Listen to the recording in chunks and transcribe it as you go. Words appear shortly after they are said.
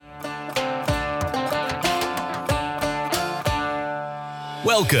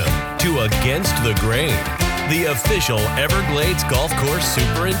Welcome to Against the Grain, the official Everglades Golf Course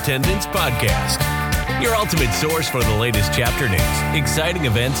Superintendent's Podcast. Your ultimate source for the latest chapter news, exciting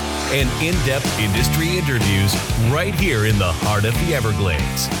events, and in-depth industry interviews right here in the heart of the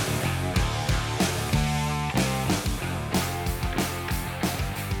Everglades.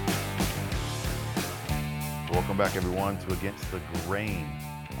 Welcome back, everyone, to Against the Grain.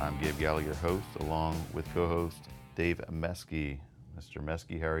 I'm Gabe Gallagher, your host, along with co-host Dave Meske. Mr.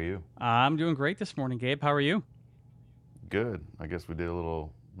 Meske, how are you? I'm doing great this morning, Gabe. How are you? Good. I guess we did a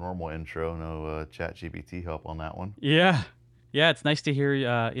little normal intro, no ChatGPT help on that one. Yeah, it's nice to hear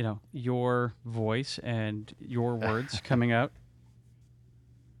your voice and your words coming out.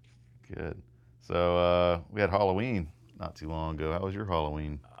 Good. So we had Halloween not too long ago. How was your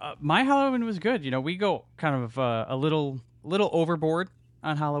Halloween? My Halloween was good. We go kind of a little overboard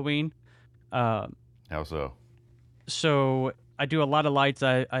on Halloween. How so? So I do a lot of lights.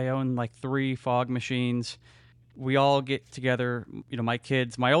 I own like 3 fog machines. We all get together, my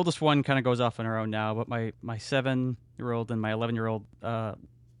kids. My oldest one kind of goes off on her own now, but my 7-year-old and my 11-year-old,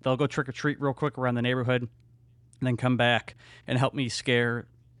 they'll go trick-or-treat real quick around the neighborhood and then come back and help me scare,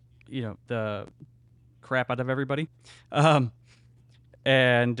 the crap out of everybody. Like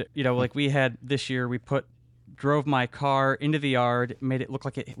we had this year, we drove my car into the yard, made it look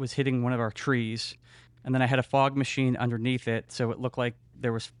like it was hitting one of our trees. And then I had a fog machine underneath it, so it looked like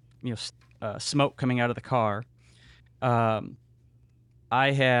there was, smoke coming out of the car. I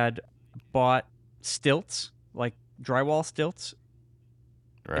had bought stilts, like drywall stilts,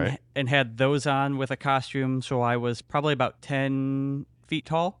 right, and had those on with a costume, so I was probably about 10 feet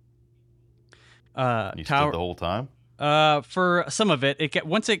tall. You stood the whole time? For some of it,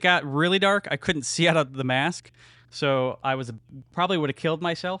 once it got really dark, I couldn't see out of the mask, so I probably would have killed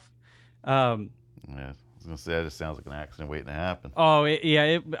myself. Yeah, I was going to say, that just sounds like an accident waiting to happen. Oh,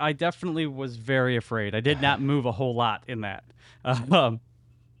 I definitely was very afraid. I did not move a whole lot in that. I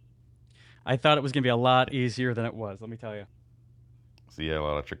thought it was going to be a lot easier than it was, let me tell you. So you had a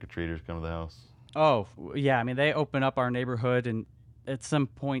lot of trick-or-treaters come to the house? Oh, yeah. I mean, they open up our neighborhood, and at some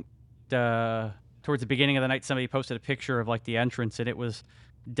point towards the beginning of the night, somebody posted a picture of like the entrance, and it was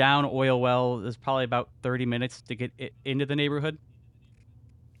down oil well. It was probably about 30 minutes to get it into the neighborhood.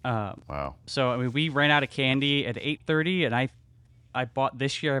 Wow. So, I mean, we ran out of candy at 8:30, and I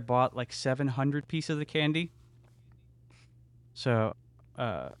bought like 700 pieces of candy. So,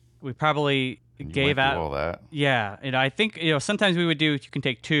 we probably gave out all that. Yeah, and I think, sometimes we would do, you can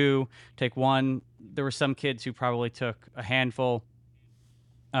take 2, take 1. There were some kids who probably took a handful.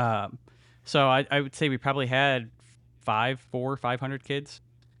 So I would say we probably had 500 kids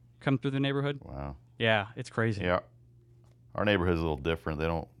come through the neighborhood. Wow. Yeah, it's crazy. Yeah. Our neighborhood's a little different. They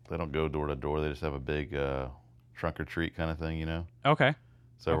don't go door to door. They just have a big trunk or treat kind of thing, Okay.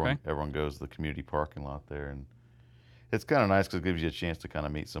 So everyone goes to the community parking lot there, and it's kind of nice because it gives you a chance to kind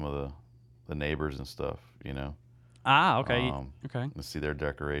of meet some of the neighbors and stuff, Ah, okay. Okay. To see their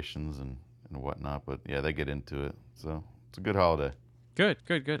decorations and whatnot. But yeah, they get into it, so it's a good holiday.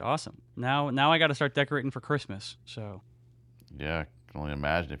 Good, awesome. Now I got to start decorating for Christmas. So. Yeah, I can only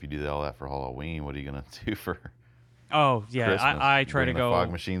imagine if you do all that for Halloween. What are you gonna do for? Oh, yeah, I try to go... fog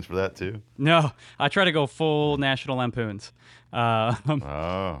machines for that, too? No, I try to go full National Lampoons.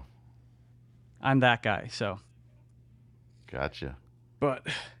 Oh. I'm that guy, so... Gotcha. But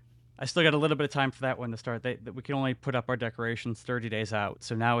I still got a little bit of time for that one to start. We can only put up our decorations 30 days out,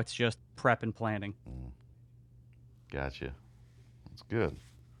 so now it's just prep and planning. Gotcha. That's good.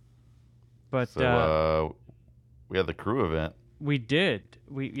 But so, we had the crew event. We did.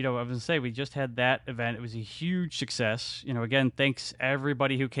 I was going to say, we just had that event. It was a huge success. Again, thanks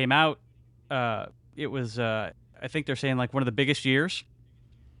everybody who came out. It was, I think they're saying like one of the biggest years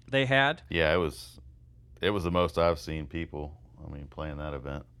they had. Yeah, it was the most I've seen people, playing that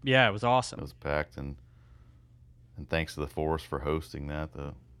event. Yeah, it was awesome. It was packed, and thanks to the Forest for hosting that.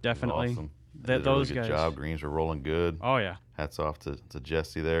 Definitely. It was awesome. They did a really good job. Greens were rolling good. Oh, yeah. Hats off to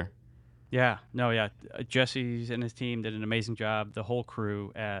Jesse there. Yeah, Jesse's and his team did an amazing job. The whole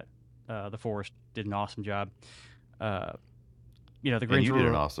crew at the Forest did an awesome job. The Greens and you did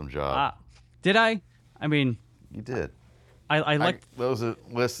an awesome job. Did I? You did. I liked those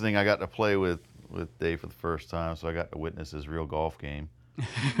listening. I got to play with Dave for the first time, so I got to witness his real golf game,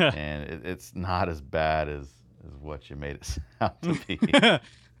 and it's not as bad as what you made it sound to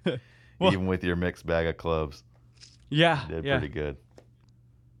be. Well, even with your mixed bag of clubs. Yeah, you did pretty good.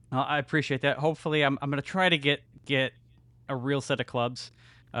 I appreciate that. Hopefully, I'm going to try to get a real set of clubs.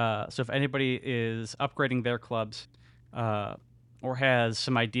 So if anybody is upgrading their clubs or has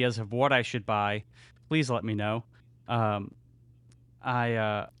some ideas of what I should buy, please let me know.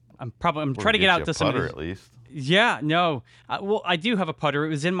 I'm trying to get Get out you a to some of putter these. at least. Yeah, no. Well, I do have a putter. It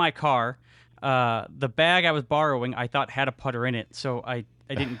was in my car. The bag I was borrowing, I thought had a putter in it, so I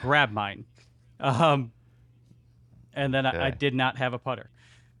didn't grab mine. Um, and then I Okay. did not have a putter.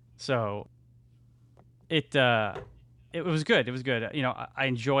 So it was good. It was good. I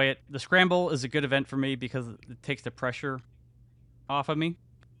enjoy it. The scramble is a good event for me because it takes the pressure off of me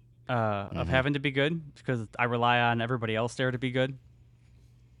of Mm-hmm. having to be good because I rely on everybody else there to be good.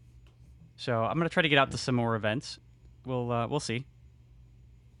 So I'm gonna try to get out to some more events. We'll see.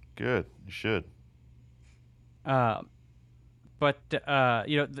 Good. You should. Uh, but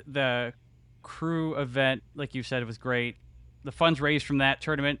the crew event, like you said, it was great. The funds raised from that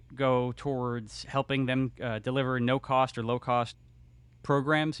tournament go towards helping them deliver no cost or low cost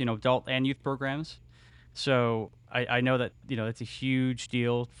programs, adult and youth programs. So I know that it's a huge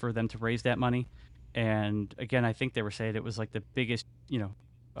deal for them to raise that money. And again, I think they were saying it was like the biggest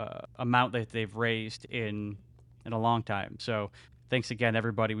amount that they've raised in a long time. So thanks again,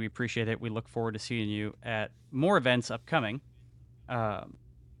 everybody. We appreciate it. We look forward to seeing you at more events upcoming.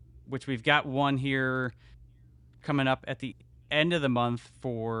 Which we've got one here coming up at the end of the month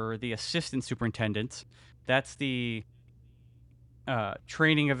for the assistant superintendents. That's the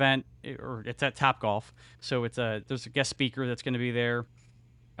training event, or it's at Topgolf. So there's a guest speaker that's going to be there.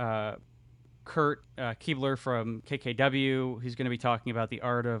 Kurt Keebler from KKW. He's going to be talking about the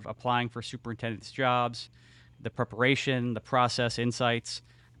art of applying for superintendent's jobs, the preparation, the process, insights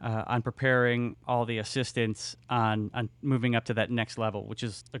on preparing all the assistants on moving up to that next level, which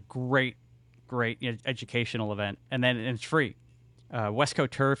is a great educational event. And then it's free. Westco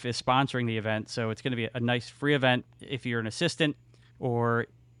Turf is sponsoring the event, so it's going to be a nice free event if you're an assistant, or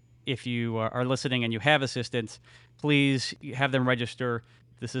if you are listening and you have assistants, please have them register.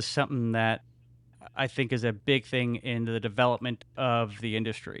 This is something that I think is a big thing in the development of the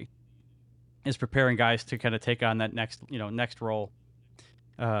industry, is preparing guys to kind of take on that next role.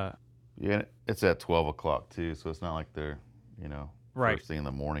 Yeah, it's at 12 o'clock too, so it's not like they're, Right. first thing in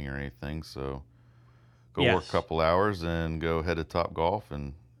the morning or anything. So go Yes. work a couple hours and go head to Top Golf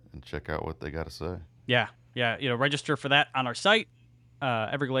and check out what they got to say. Yeah. Register for that on our site,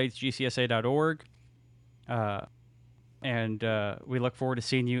 evergladesgcsa.org. And we look forward to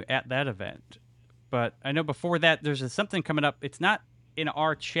seeing you at that event. But I know before that, there's something coming up. It's not in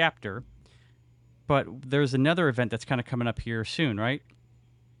our chapter, but there's another event that's kind of coming up here soon, right?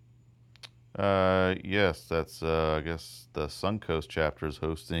 Yes, that's I guess the Suncoast chapter is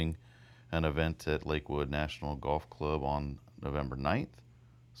hosting an event at Lakewood National Golf Club on November 9th.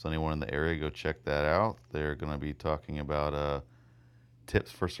 So anyone in the area, go check that out. They're going to be talking about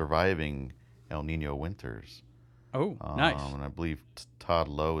tips for surviving El Nino winters. Oh, nice. And I believe Todd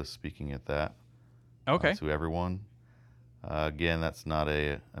Lowe is speaking at that. Okay. To everyone. Again, that's not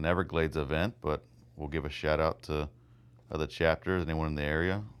an Everglades event, but we'll give a shout out to other chapters. Anyone in the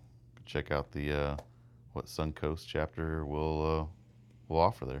area, check out the what Suncoast chapter will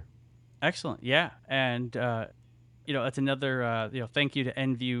offer there. Excellent. Yeah. And, that's another, thank you to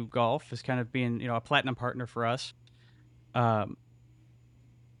NView Golf as kind of being, a platinum partner for us. I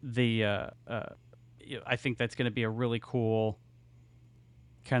think that's going to be a really cool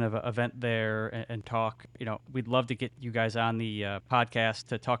kind of event there and talk. We'd love to get you guys on the podcast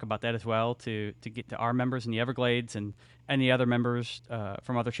to talk about that as well, to get to our members in the Everglades and any other members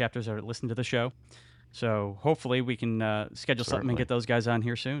from other chapters that listen to the show. So hopefully we can schedule something and get those guys on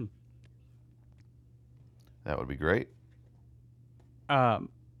here soon. That would be great. A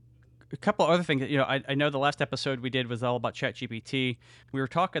couple other things. I know the last episode we did was all about ChatGPT. We were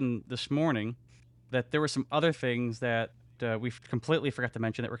talking this morning that there were some other things that we completely forgot to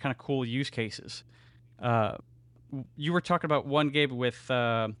mention that were kind of cool use cases. You were talking about one, Gabe, with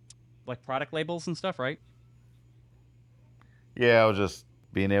like product labels and stuff, right? Yeah, I was just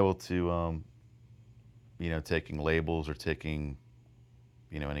being able to, taking labels or taking,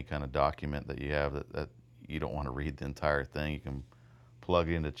 any kind of document that you have that you don't want to read the entire thing. You can plug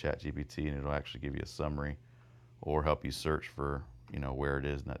it into ChatGPT and it'll actually give you a summary or help you search for, where it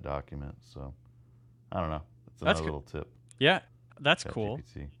is in that document. So, I don't know. That's another little tip. Yeah, that's cool.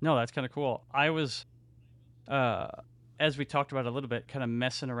 No, that's kind of cool. I was, as we talked about a little bit, kind of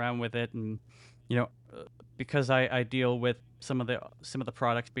messing around with it, and because I deal with some of the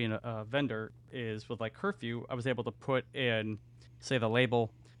products being a vendor is with like curfew. I was able to put in, say, the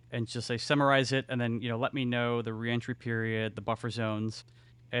label and just say summarize it, and then let me know the reentry period, the buffer zones,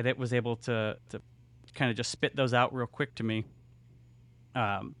 and it was able to kind of just spit those out real quick to me.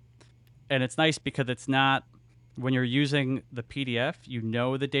 And it's nice because it's not, when you're using the PDF,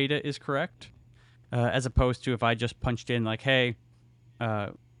 the data is correct, as opposed to if I just punched in like, hey,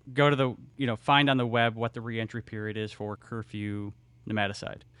 go to the, find on the web what the reentry period is for curfew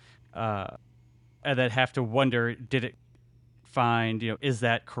nematicide. And then have to wonder, did it find, is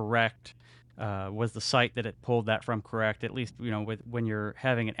that correct? Was the site that it pulled that from correct? At least, when you're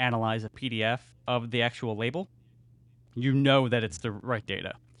having it analyze a PDF of the actual label, that it's the right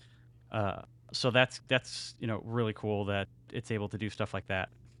data. So that's really cool that it's able to do stuff like that.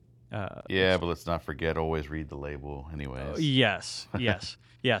 Yeah, but let's not forget, always read the label anyways. Yes.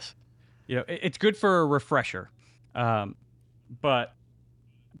 It's good for a refresher. But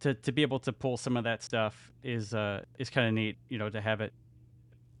to be able to pull some of that stuff is kind of neat, to have it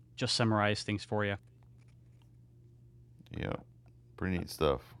just summarize things for you. Yeah, pretty neat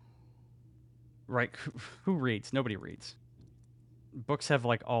stuff. Right? Who reads? Nobody reads. Books have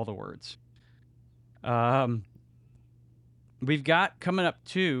like all the words. We've got coming up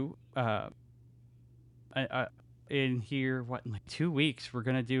too. In here, in like 2 weeks, we're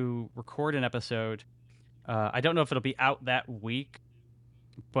gonna record an episode. I don't know if it'll be out that week,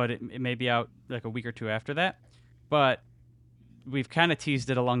 but it may be out like a week or two after that. But we've kind of teased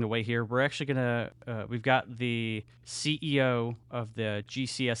it along the way here. We're actually we've got the CEO of the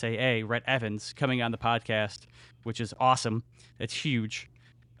GCSAA, Rhett Evans, coming on the podcast, which is awesome. It's huge.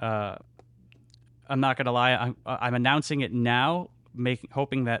 I'm not gonna lie. I'm announcing it now,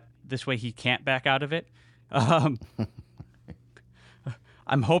 hoping that this way he can't back out of it. I'm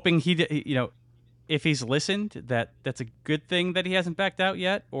hoping if he's listened, that's a good thing that he hasn't backed out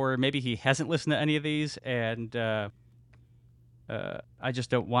yet, or maybe he hasn't listened to any of these, and I just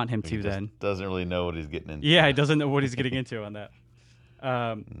don't want him to. Then doesn't really know what he's getting into. Yeah, he doesn't know what he's getting into on that.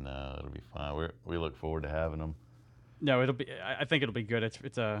 No, it'll be fine. We look forward to having him. No, I think it'll be good. It's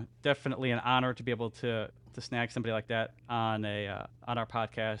definitely an honor to be able to snag somebody like that on our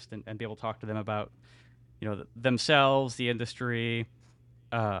podcast and be able to talk to them about themselves, the industry,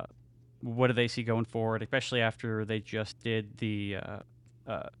 what do they see going forward, especially after they just did the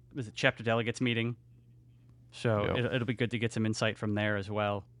was it chapter delegates meeting. So Yep. it'll be good to get some insight from there as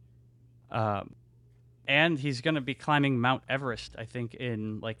well. And he's going to be climbing Mount Everest, I think,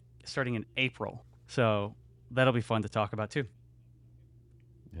 starting in April. So that'll be fun to talk about too.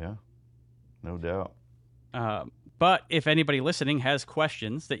 Yeah, no doubt. But if anybody listening has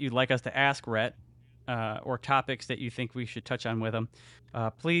questions that you'd like us to ask Rhett, or topics that you think we should touch on with him,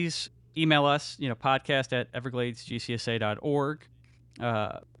 please email us, podcast@evergladesgcsa.org.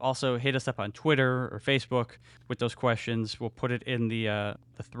 Also hit us up on Twitter or Facebook with those questions. We'll put it in the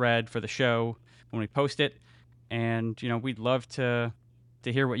thread for the show when we post it. And, we'd love to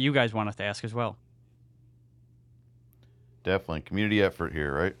hear what you guys want us to ask as well. Definitely community effort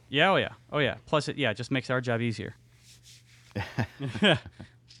here, right? Yeah, oh yeah. Plus it just makes our job easier.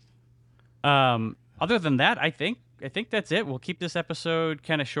 Other than that, I think that's it. We'll keep this episode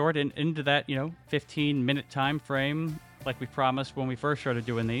kind of short and into that 15-minute time frame like we promised when we first started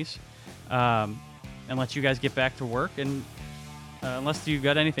doing these, and let you guys get back to work. And unless you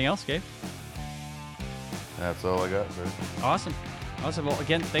got anything else, Gabe. That's all I got, sir. Awesome. Well,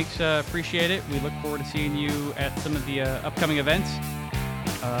 again, thanks. Appreciate it. We look forward to seeing you at some of the upcoming events.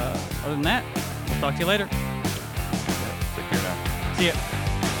 Other than that, we'll talk to you later. Yeah, take care now. See ya.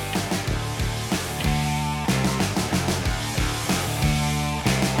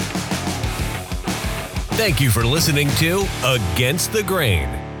 Thank you for listening to Against the Grain.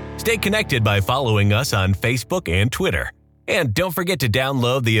 Stay connected by following us on Facebook and Twitter. And don't forget to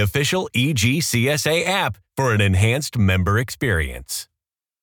download the official EGCSA app for an enhanced member experience.